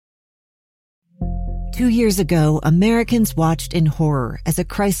2 years ago, Americans watched in horror as a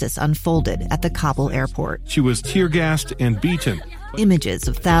crisis unfolded at the Kabul airport. She was tear-gassed and beaten. Images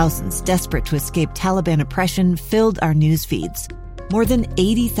of thousands desperate to escape Taliban oppression filled our news feeds. More than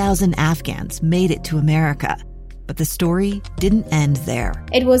 80,000 Afghans made it to America. But the story didn't end there.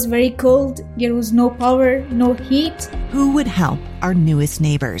 It was very cold. There was no power, no heat. Who would help our newest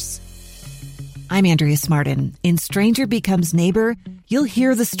neighbors? I'm Andrea Smartin. In Stranger Becomes Neighbor, you'll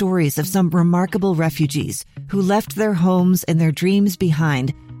hear the stories of some remarkable refugees who left their homes and their dreams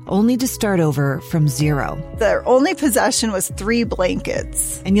behind, only to start over from zero. Their only possession was 3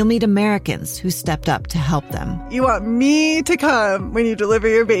 blankets. And you'll meet Americans who stepped up to help them. You want me to come when you deliver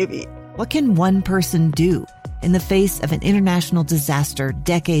your baby. What can one person do in the face of an international disaster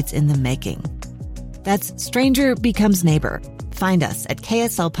decades in the making? That's Stranger Becomes Neighbor. Find us at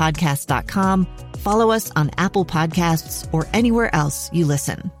kslpodcast.com. Follow us on Apple Podcasts or anywhere else you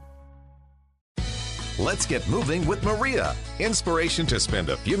listen. Let's get moving with Maria. Inspiration to spend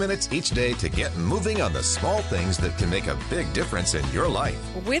a few minutes each day to get moving on the small things that can make a big difference in your life.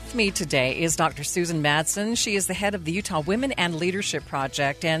 With me today is Dr. Susan Madsen. She is the head of the Utah Women and Leadership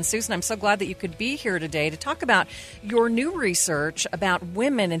Project. And Susan, I'm so glad that you could be here today to talk about your new research about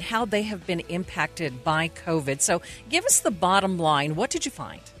women and how they have been impacted by COVID. So give us the bottom line. What did you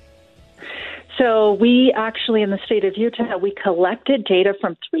find? So we actually, in the state of Utah, we collected data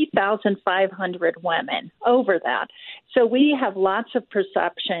from 3,500 women, over that. So we have lots of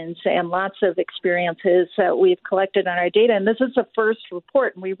perceptions and lots of experiences that we've collected on our data. And this is the first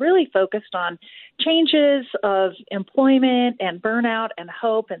report. And we really focused on changes of employment and burnout and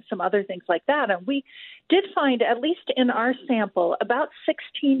hope and some other things like that. And we did find, at least in our sample, about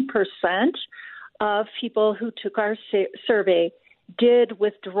 16% of people who took our survey did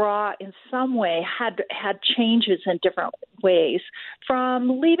withdraw in some way, had changes in different ways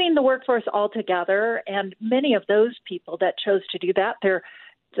from leaving the workforce altogether. And many of those people that chose to do that,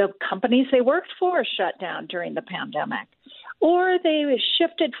 the companies they worked for shut down during the pandemic, or they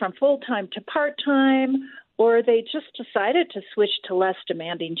shifted from full-time to part-time, or they just decided to switch to less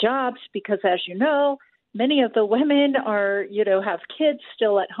demanding jobs because, as you know, many of the women have kids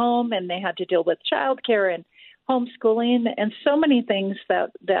still at home and they had to deal with childcare and homeschooling and so many things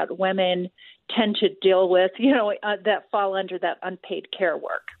that women tend to deal with, that fall under that unpaid care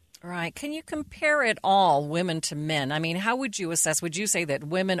work. Right. Can you compare it all, women to men? I mean, how would you assess? Would you say that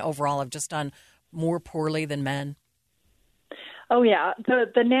women overall have just done more poorly than men? Oh, yeah.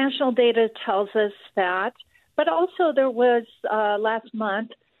 The national data tells us that. But also there was last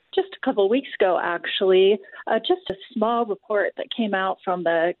month, just a couple of weeks ago, actually, just a small report that came out from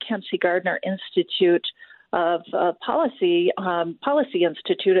the Kelsey Gardner Institute of Policy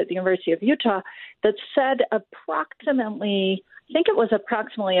Institute at the University of Utah that said approximately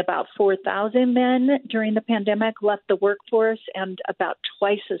about 4,000 men during the pandemic left the workforce and about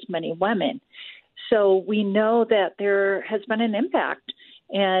twice as many women. So we know that there has been an impact.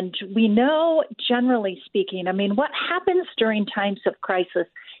 And we know, generally speaking, what happens during times of crisis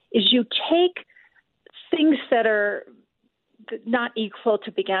is you take things that are not equal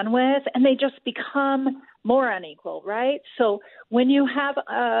to begin with, and they just become more unequal, right? So when you have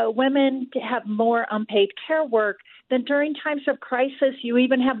women have more unpaid care work, then during times of crisis, you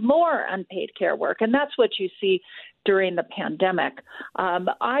even have more unpaid care work. And that's what you see during the pandemic.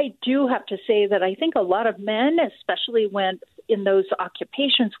 I do have to say that I think a lot of men, especially when in those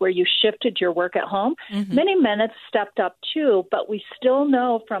occupations where you shifted your work at home, many men have stepped up too, but we still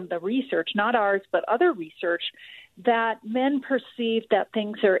know from the research, not ours, but other research, that men perceive that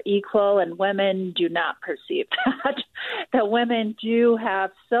things are equal and women do not perceive that women do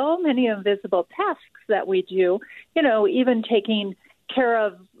have so many invisible tasks that we do, even taking care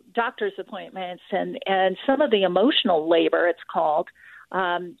of doctor's appointments and some of the emotional labor, it's called.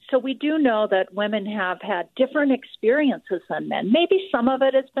 So we do know that women have had different experiences than men. Maybe some of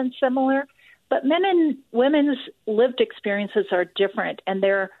it has been similar, but men and women's lived experiences are different, and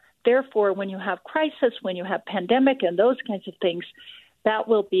therefore, when you have crisis, when you have pandemic and those kinds of things, that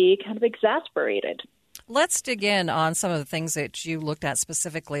will be kind of exacerbated. Let's dig in on some of the things that you looked at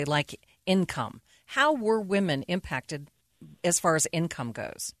specifically, like income. How were women impacted as far as income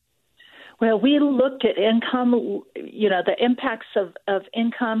goes? Well, we looked at income, the impacts of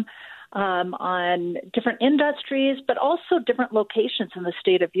income on different industries, but also different locations in the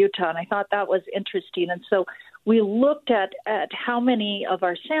state of Utah. And I thought that was interesting. And so we looked at how many of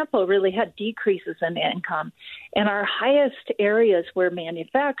our sample really had decreases in income. And our highest areas were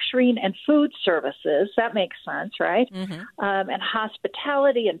manufacturing and food services. That makes sense, right? And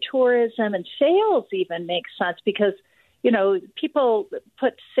hospitality and tourism and sales even makes sense because, people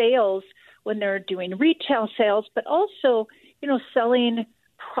put sales when they're doing retail sales, but also, selling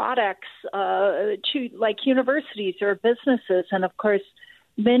products to like universities or businesses. And of course,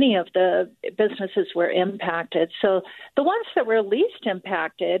 many of the businesses were impacted. So the ones that were least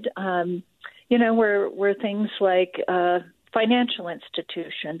impacted, were things like financial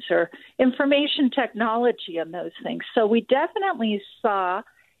institutions or information technology and those things. So we definitely saw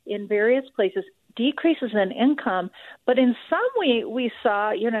in various places decreases in income, but in some we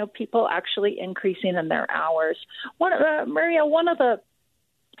saw, people actually increasing in their hours. Maria, one of the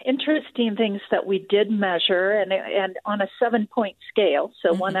interesting things that we did measure, and on a 7-point scale,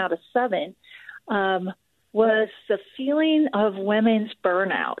 so 1 out of 7, was the feeling of women's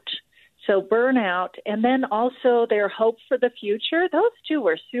burnout. So burnout, and then also their hope for the future. Those two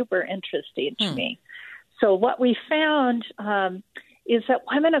were super interesting to me. So what we found is that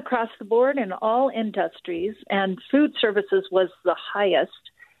women across the board in all industries, and food services was the highest,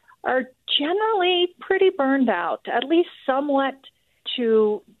 are generally pretty burned out, at least somewhat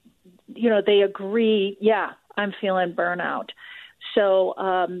to, they agree, yeah, I'm feeling burnout. So,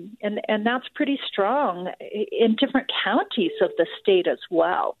 and that's pretty strong in different counties of the state as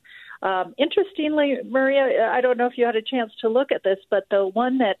well. Interestingly, Maria, I don't know if you had a chance to look at this, but the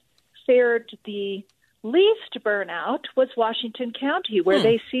one that fared the least burnout was Washington County, where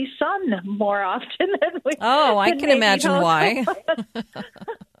they see sun more often than we. Oh, I can imagine why.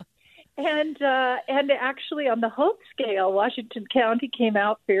 And actually, on the hope scale, Washington County came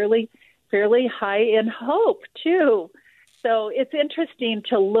out fairly high in hope too. So it's interesting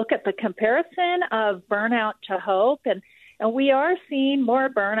to look at the comparison of burnout to hope, and we are seeing more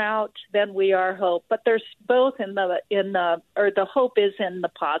burnout than we are hope. But there's both the hope is in the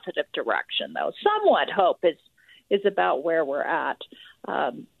positive direction, though. Somewhat hope is about where we're at.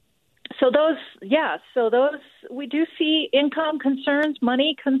 So those we do see income concerns,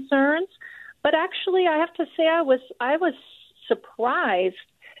 money concerns, but actually I have to say I was surprised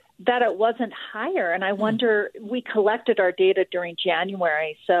that it wasn't higher, and I wonder, we collected our data during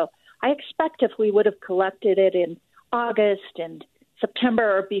January, so I expect if we would have collected it in August and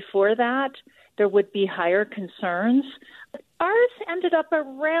September or before that, there would be higher concerns. Ours ended up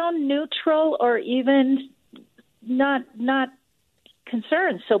around neutral or even not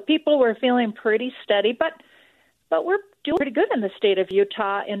concerned. So people were feeling pretty steady, but we're doing pretty good in the state of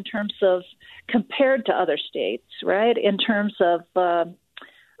Utah in terms of compared to other states, right? In terms of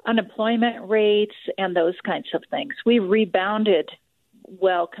unemployment rates and those kinds of things. We rebounded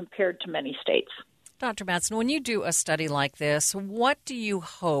well compared to many states. Dr. Madsen, when you do a study like this, what do you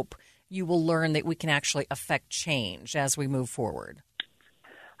hope you will learn that we can actually affect change as we move forward?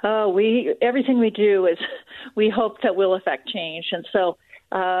 Everything we do is we hope that we'll affect change. And so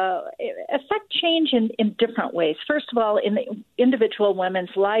affect change in different ways. First of all, in the individual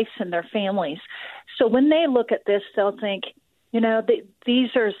women's lives and their families. So when they look at this, they'll think, these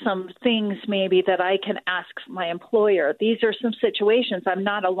are some things maybe that I can ask my employer. These are some situations. I'm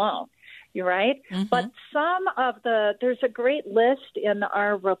not alone. You're right. Mm-hmm. But there's a great list in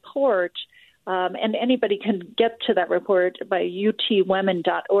our report, and anybody can get to that report by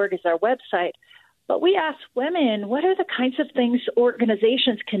utwomen.org is our website. But we asked women, what are the kinds of things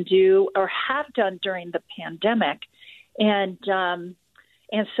organizations can do or have done during the pandemic? And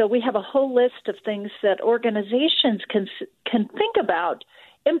so we have a whole list of things that organizations can think about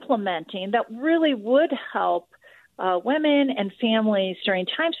implementing that really would help women and families during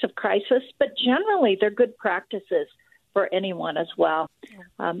times of crisis, but generally they're good practices for anyone as well.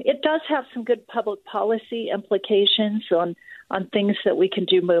 It does have some good public policy implications on things that we can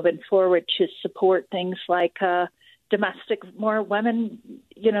do moving forward to support things like more women,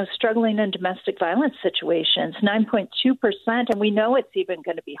 struggling in domestic violence situations, 9.2%, and we know it's even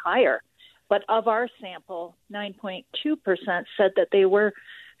going to be higher. But of our sample, 9.2% said that they were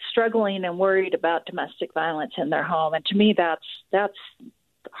struggling and worried about domestic violence in their home. And to me, that's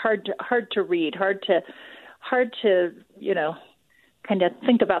hard to read, hard to kind of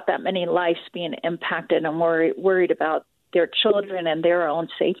think about that many lives being impacted and worried about their children and their own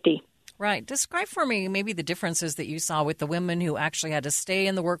safety. Right. Describe for me maybe the differences that you saw with the women who actually had to stay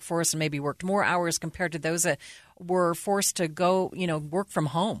in the workforce and maybe worked more hours compared to those that were forced to go, work from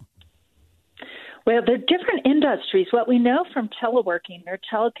home. Well, they're different industries. What we know from teleworking or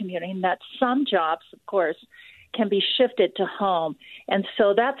telecommuting, that some jobs, of course, can be shifted to home. And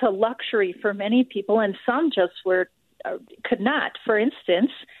so that's a luxury for many people, and some just could not. For instance,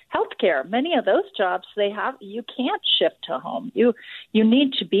 healthcare. Many of those jobs you can't shift to home. You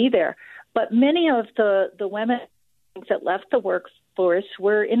need to be there. But many of the women that left the workforce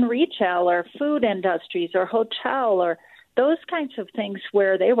were in retail or food industries or hotel or those kinds of things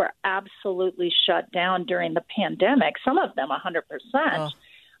where they were absolutely shut down during the pandemic, some of them 100%. Oh.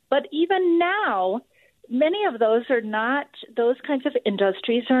 But even now, many of those kinds of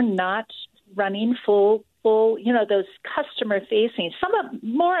industries are not running full, those customer facing.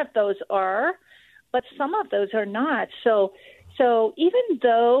 More of those are, but some of those are not. So even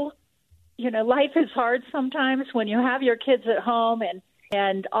though, life is hard sometimes when you have your kids at home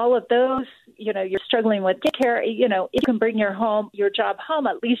and all of those, you're struggling with daycare, if you can bring your job home,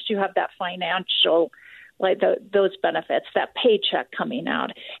 at least you have that financial, those benefits, that paycheck coming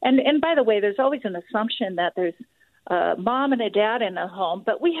out. And by the way, there's always an assumption that there's a mom and a dad in the home,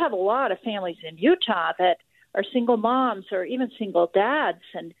 but we have a lot of families in Utah that are single moms or even single dads,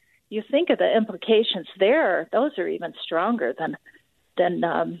 and you think of the implications there; those are even stronger than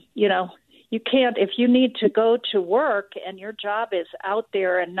you can't, if you need to go to work and your job is out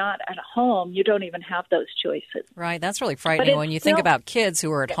there and not at home, you don't even have those choices. Right. That's really frightening when you think about kids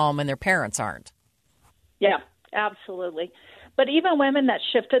who are at home and their parents aren't. Yeah, absolutely. But even women that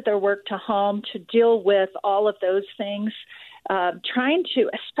shifted their work to home to deal with all of those things, trying to,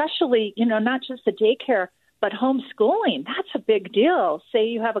 especially, not just the daycare, but homeschooling, that's a big deal. Say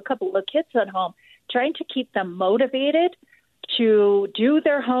you have a couple of kids at home, trying to keep them motivated to do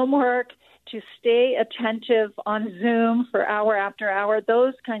their homework, to stay attentive on Zoom for hour after hour.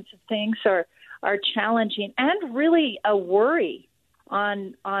 Those kinds of things are challenging and really a worry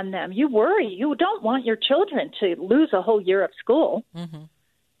on them. You worry. You don't want your children to lose a whole year of school. Mm-hmm.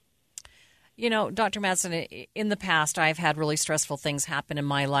 Dr. Madsen, in the past, I've had really stressful things happen in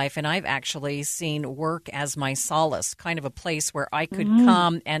my life, and I've actually seen work as my solace, kind of a place where I could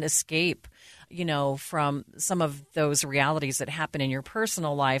come and escape, from some of those realities that happen in your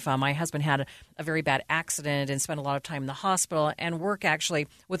personal life. My husband had a very bad accident and spent a lot of time in the hospital, and work actually,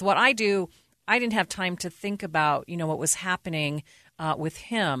 with what I do, I didn't have time to think about, what was happening with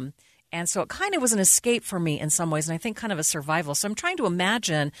him. And so it kind of was an escape for me in some ways, and I think kind of a survival. So I'm trying to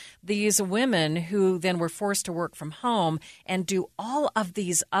imagine these women who then were forced to work from home and do all of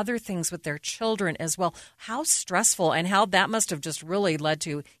these other things with their children as well. How stressful, and how that must have just really led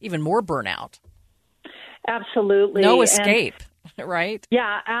to even more burnout. Absolutely. No escape, right?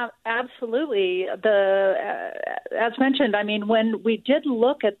 Yeah, absolutely. As mentioned, when we did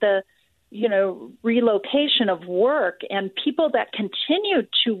look at the relocation of work and people that continued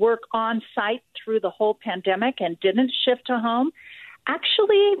to work on site through the whole pandemic and didn't shift to home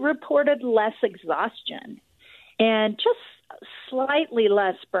actually reported less exhaustion and just slightly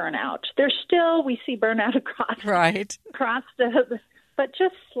less burnout. We see burnout across but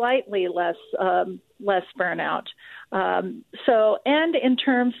just slightly less burnout. And in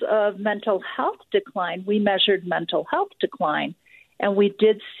terms of mental health decline, we measured mental health decline. And we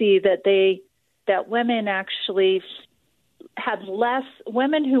did see that women actually had less,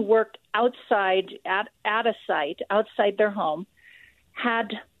 women who worked outside at a site, outside their home,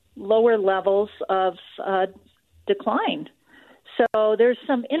 had lower levels of decline. So there's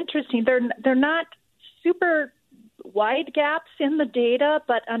some interesting, they're not super wide gaps in the data,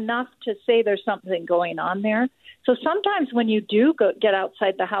 but enough to say there's something going on there. So sometimes when you do get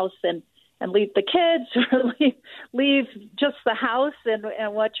outside the house and leave the kids or leave just the house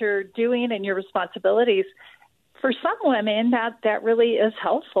and what you're doing and your responsibilities, for some women, that really is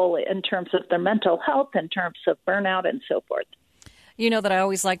helpful in terms of their mental health, in terms of burnout and so forth. You know that I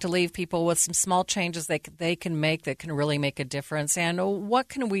always like to leave people with some small changes they can make that can really make a difference. And what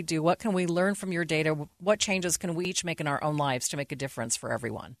can we do? What can we learn from your data? What changes can we each make in our own lives to make a difference for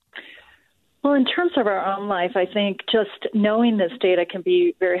everyone? Well, in terms of our own life, I think just knowing this data can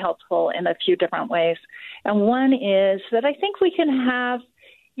be very helpful in a few different ways. And one is that I think we can have,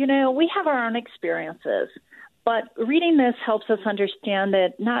 we have our own experiences, but reading this helps us understand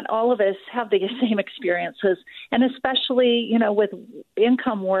that not all of us have the same experiences, and especially, with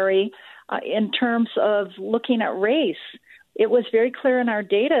income worry in terms of looking at race. It was very clear in our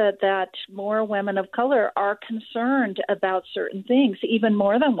data that more women of color are concerned about certain things, even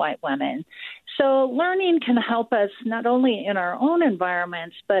more than white women. So learning can help us not only in our own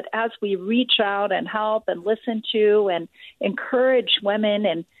environments, but as we reach out and help and listen to and encourage women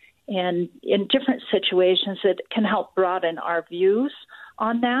and in different situations, it can help broaden our views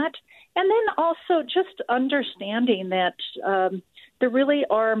on that. And then also just understanding that there really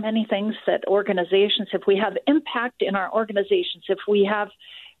are many things that organizations, if we have impact in our organizations, if we have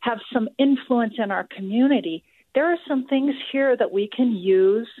some influence in our community, there are some things here that we can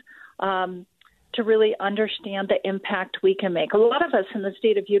use to really understand the impact we can make. A lot of us in the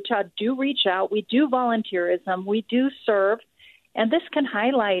state of Utah do reach out. We do volunteerism. We do serve. And this can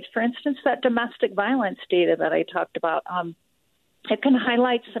highlight, for instance, that domestic violence data that I talked about. It can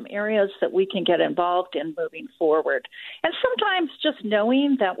highlight some areas that we can get involved in moving forward. And sometimes just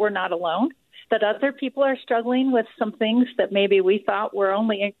knowing that we're not alone, that other people are struggling with some things that maybe we thought were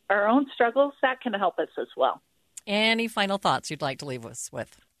only our own struggles, that can help us as well. Any final thoughts you'd like to leave us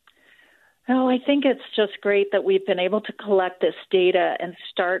with? Oh, I think it's just great that we've been able to collect this data and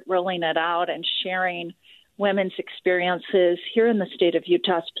start rolling it out and sharing women's experiences here in the state of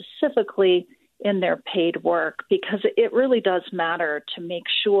Utah, specifically in their paid work, because it really does matter to make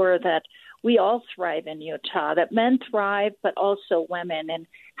sure that we all thrive in Utah, that men thrive, but also women. And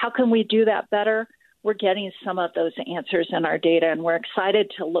how can we do that better? We're getting some of those answers in our data, and we're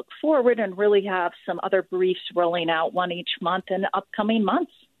excited to look forward and really have some other briefs rolling out, one each month in upcoming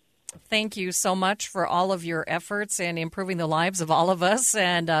months. Thank you so much for all of your efforts in improving the lives of all of us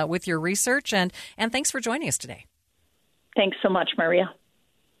and with your research. And thanks for joining us today. Thanks so much, Maria.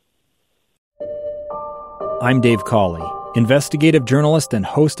 I'm Dave Cawley, investigative journalist and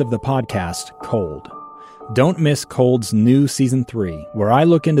host of the podcast Cold. Don't miss Cold's new Season 3, where I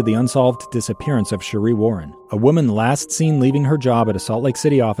look into the unsolved disappearance of Cherie Warren, a woman last seen leaving her job at a Salt Lake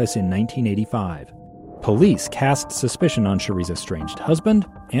City office in 1985. Police cast suspicion on Cherie's estranged husband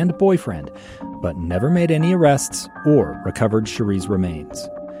and boyfriend, but never made any arrests or recovered Cherie's remains.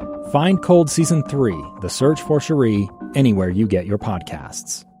 Find Cold Season 3, The Search for Cherie, anywhere you get your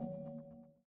podcasts.